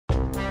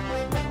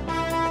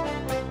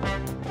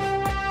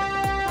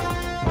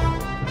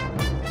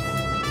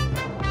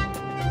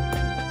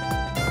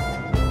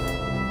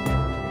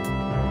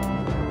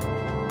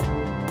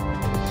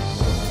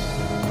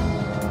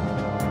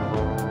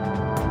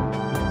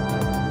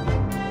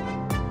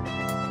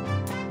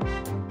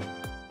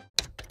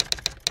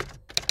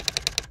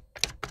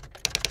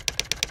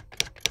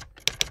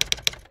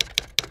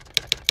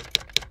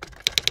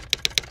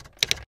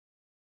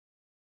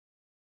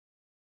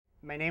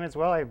My name is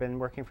Will. I've been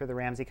working for the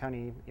Ramsey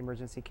County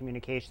Emergency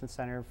Communications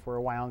Center for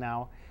a while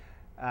now.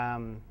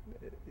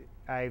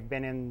 I've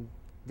been in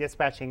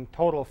dispatching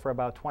total for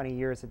about 20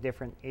 years at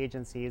different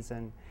agencies,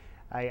 and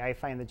I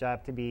find the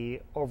job to be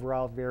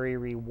overall very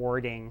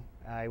rewarding.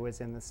 I was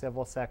in the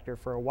civil sector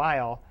for a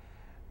while,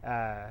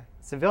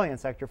 civilian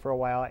sector for a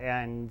while,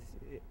 and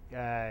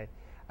I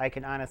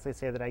can honestly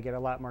say that I get a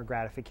lot more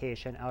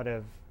gratification out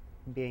of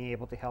being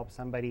able to help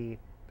somebody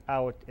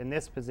out in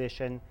this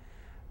position.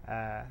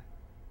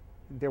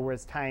 There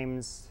was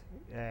times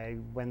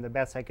when the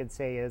best I could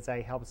say is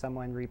I helped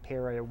someone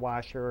repair a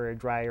washer or a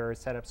dryer or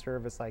set up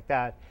service like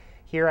that.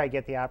 Here I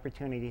get the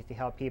opportunity to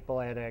help people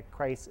at a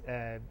crisis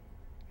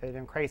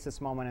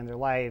moment in their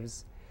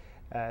lives,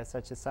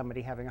 such as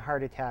somebody having a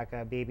heart attack,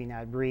 a baby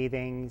not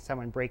breathing,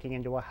 someone breaking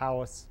into a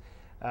house,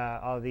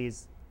 all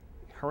these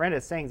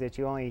horrendous things that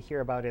you only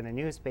hear about in the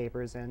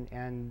newspapers,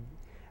 and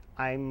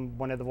I'm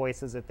one of the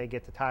voices that they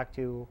get to talk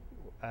to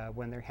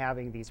when they're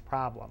having these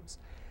problems.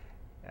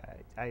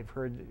 I've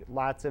heard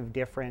lots of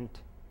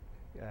different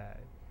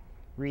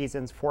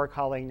reasons for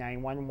calling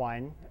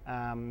 911,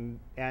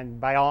 and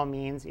by all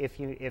means,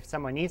 if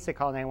someone needs to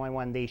call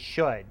 911, they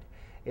should.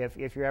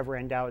 If you're ever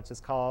in doubt,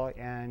 just call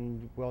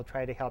and we'll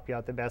try to help you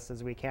out the best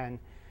as we can.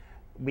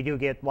 We do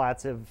get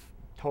lots of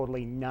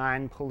totally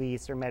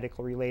non-police or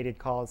medical related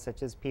calls,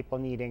 such as people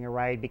needing a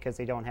ride because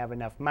they don't have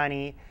enough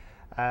money.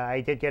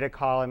 I did get a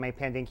call in my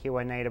pending queue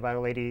one night about a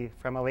lady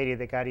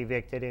that got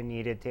evicted and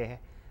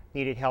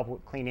needed help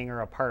with cleaning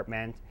her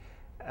apartment,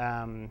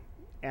 and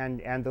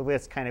the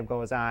list kind of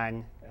goes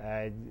on.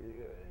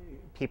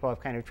 People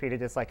have kind of treated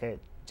this like a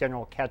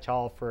general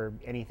catch-all for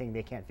anything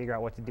they can't figure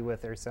out what to do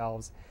with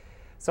themselves.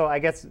 So I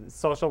guess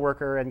social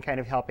worker and kind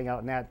of helping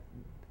out in that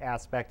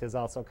aspect is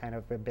also kind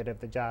of a bit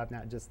of the job,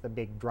 not just the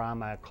big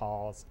drama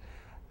calls.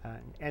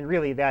 And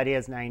really that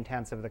is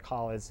 9/10 of the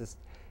call, is just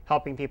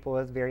helping people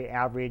with very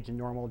average and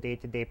normal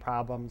day-to-day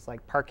problems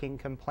like parking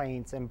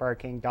complaints and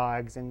barking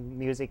dogs and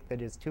music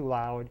that is too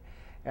loud.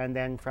 And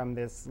then from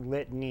this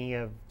litany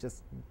of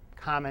just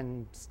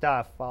common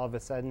stuff, all of a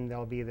sudden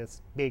there'll be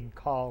this big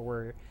call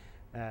where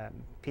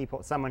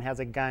someone has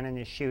a gun and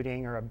is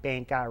shooting, or a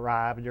bank got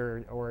robbed,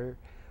 or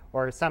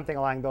something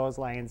along those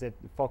lines. It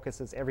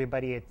focuses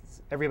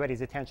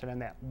everybody's attention on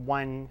that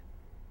one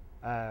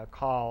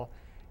call.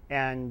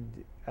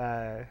 And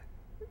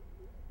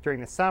during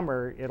the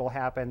summer, it'll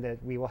happen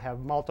that we will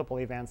have multiple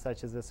events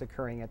such as this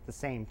occurring at the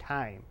same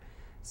time.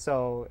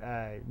 So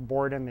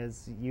boredom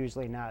is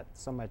usually not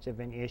so much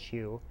of an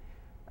issue.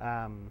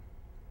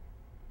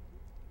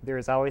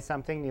 There's always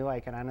something new. I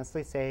can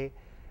honestly say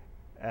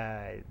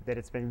that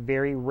it's been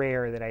very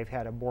rare that I've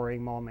had a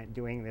boring moment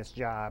doing this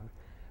job.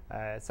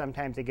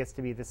 Sometimes it gets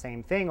to be the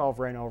same thing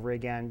over and over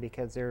again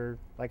because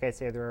like I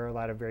say, there are a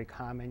lot of very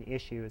common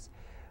issues.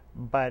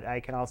 But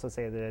I can also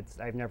say that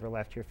I've never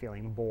left here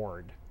feeling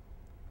bored.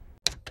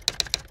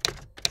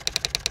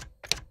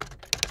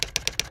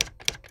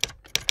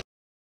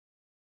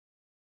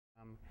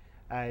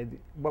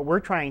 What we're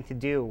trying to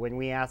do when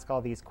we ask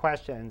all these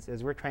questions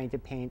is we're trying to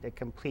paint a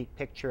complete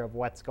picture of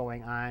what's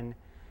going on.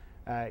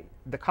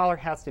 The caller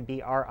has to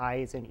be our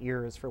eyes and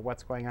ears for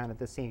what's going on at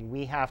the scene.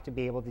 We have to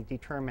be able to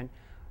determine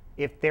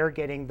if they're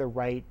getting the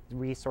right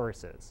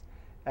resources.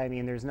 I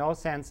mean, there's no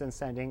sense in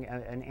sending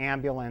an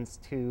ambulance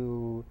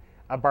to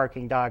a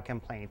barking dog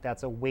complaint.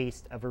 That's a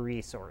waste of a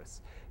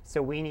resource.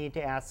 So we need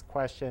to ask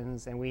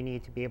questions, and we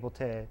need to be able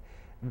to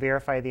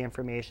verify the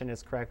information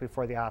is correct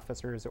before the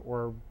officers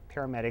or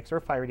paramedics or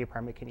fire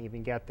department can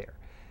even get there.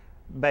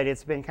 But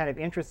it's been kind of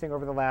interesting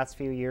over the last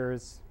few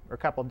years or a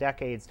couple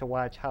decades to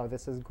watch how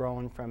this has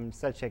grown from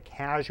such a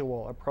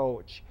casual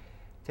approach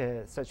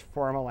to such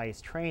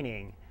formalized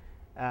training.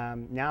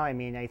 Now, I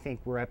mean, I think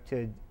we're up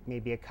to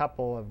maybe a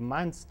couple of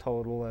months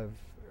total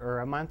or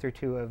a month or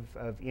two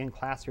of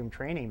in-classroom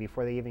training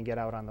before they even get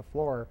out on the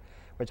floor,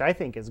 which I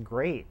think is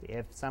great.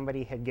 If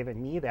somebody had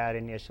given me that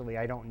initially,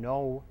 I don't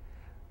know.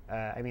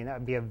 I mean,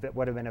 that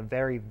would have been a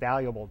very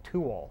valuable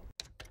tool.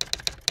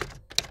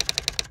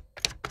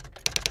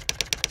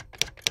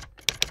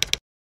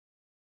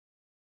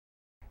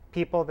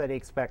 People that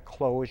expect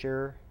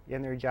closure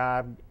in their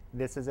job,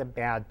 this is a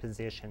bad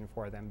position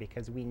for them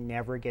because we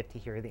never get to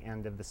hear the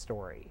end of the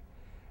story.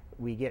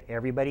 We get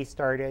everybody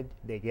started,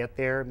 they get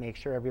there, make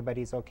sure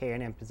everybody's okay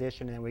and in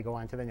position, and then we go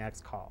on to the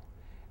next call.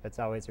 There's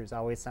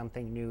always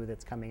something new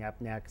that's coming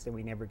up next, and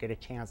we never get a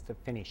chance to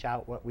finish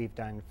out what we've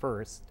done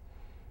first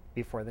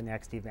before the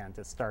next event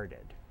is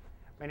started.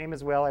 My name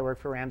is Will. I work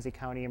for Ramsey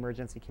County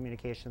Emergency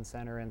Communications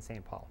Center in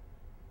St. Paul.